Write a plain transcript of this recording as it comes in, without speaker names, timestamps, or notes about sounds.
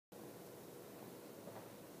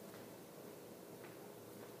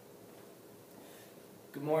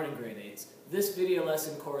Good morning, grade 8s. This video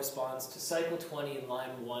lesson corresponds to cycle 20 in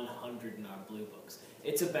line 100 in our blue books.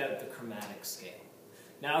 It's about the chromatic scale.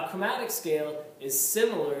 Now, a chromatic scale is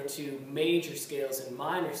similar to major scales and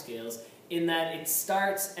minor scales in that it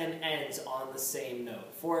starts and ends on the same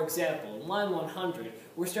note. For example, in line 100,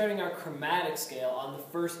 we're starting our chromatic scale on the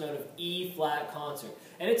first note of E flat concert.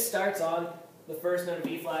 And it starts on the first note of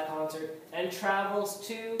E flat concert and travels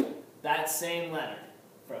to that same letter.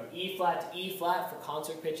 From E flat to E flat for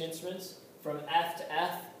concert pitch instruments, from F to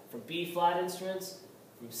F for B flat instruments,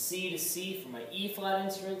 from C to C for my E flat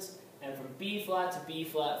instruments, and from B flat to B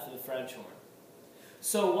flat for the French horn.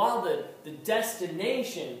 So while the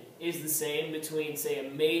destination is the same between, say, a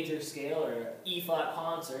major scale or an E flat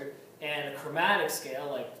concert and a chromatic scale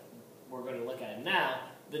like we're going to look at now,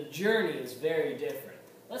 the journey is very different.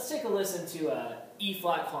 Let's take a listen to an E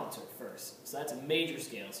flat concert first. So that's a major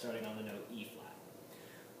scale starting on the note E flat.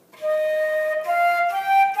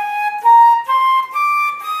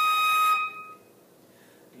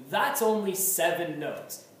 That's only 7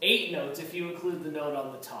 notes. 8 notes if you include the note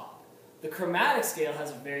on the top. The chromatic scale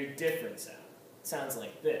has a very different sound. It sounds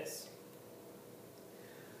like this.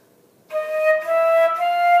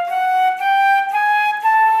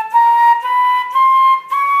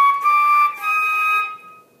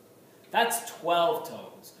 That's 12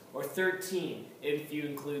 tones, or 13 if you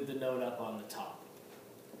include the note up on the top.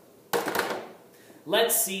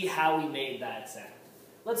 Let's see how we made that sound.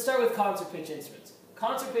 Let's start with concert pitch instruments.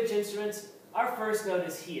 Concert pitch instruments, our first note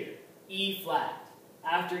is here, E flat.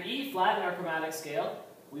 After E flat in our chromatic scale,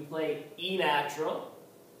 we play E natural,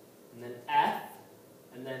 and then F,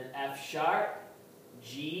 and then F sharp,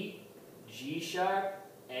 G, G sharp,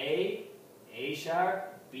 A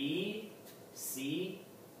sharp, B, C,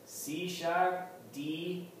 C sharp,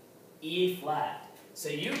 D, E flat. So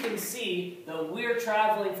you can see that we're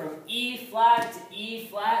traveling from E flat to E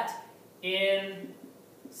flat in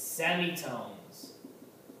semitones.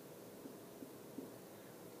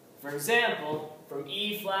 For example, from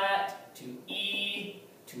E flat to E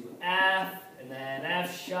to F, and then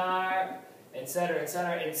F sharp,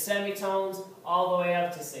 etc., in semitones, all the way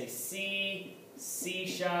up to, say, C, C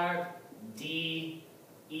sharp, D,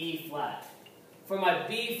 E flat. For my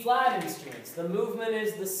B flat instruments, the movement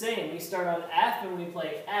is the same. We start on F and we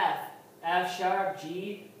play F, F sharp,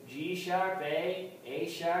 G, G sharp,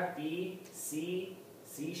 A sharp, B, C,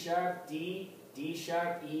 C sharp, D, D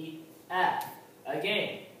sharp, E, F.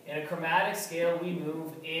 Again, in a chromatic scale, we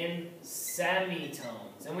move in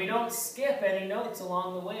semitones. And we don't skip any notes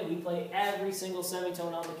along the way. We play every single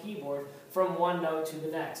semitone on the keyboard from one note to the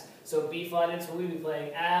next. So B flat instrument, we'll be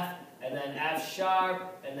playing F, and then F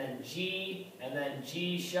sharp, and then G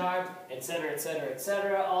sharp,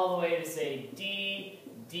 etc., all the way to, say, D,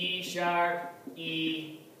 D sharp,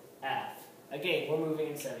 E, F. Again, we're moving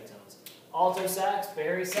in semitones. Alto sax,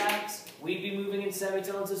 bari sax, we'd be moving in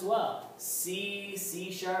semitones as well. C, C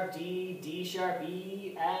sharp, D, D sharp,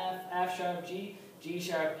 E, F, F sharp, G, G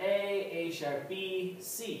sharp, A sharp, B,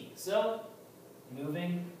 C. So,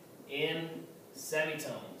 moving in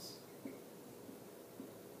semitones.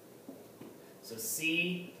 So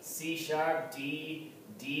C, C sharp, D,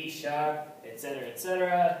 D sharp,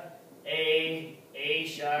 etc., A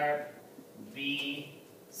sharp, B,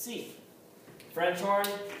 C. French horn,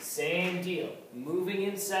 same deal, moving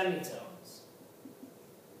in semitones.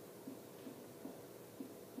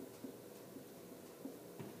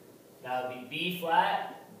 Now it'll be B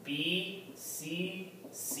flat, B, C,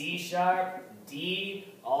 C sharp,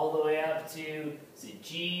 D, all the way up to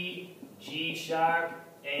G, G sharp,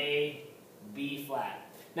 A, B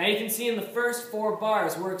flat. Now you can see in the first 4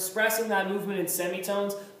 bars, we're expressing that movement in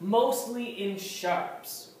semitones, mostly in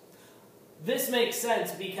sharps. This makes sense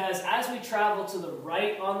because as we travel to the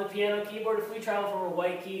right on the piano keyboard, if we travel from a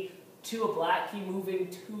white key to a black key moving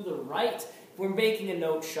to the right, we're making a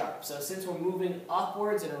note sharp. So since we're moving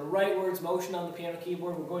upwards in a rightwards motion on the piano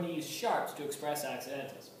keyboard, we're going to use sharps to express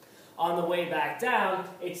accidentals. On the way back down,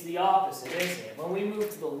 it's the opposite, isn't it? When we move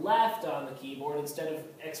to the left on the keyboard, instead of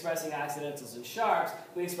expressing accidentals in sharps,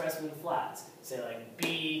 we express them in flats. Say like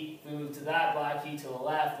B, if we move to that black key to the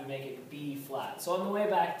left, we make it B flat. So on the way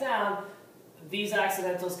back down, these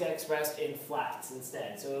accidentals get expressed in flats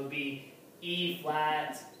instead. So it would be E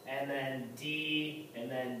flat, and then D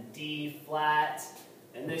flat,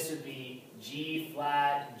 and this would be G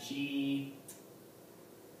flat, G,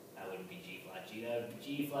 that wouldn't be G flat, that would be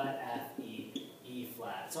G flat, F, E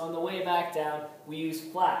flat. So on the way back down, we use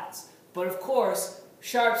flats. But of course,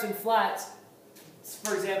 sharps and flats,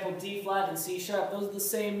 for example, D flat and C sharp, those are the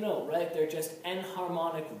same note, right? They're just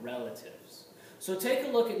enharmonic relatives. So take a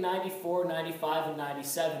look at 94, 95, and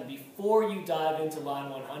 97 before you dive into line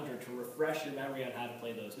 100 to refresh your memory on how to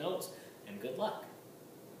play those notes, and good luck.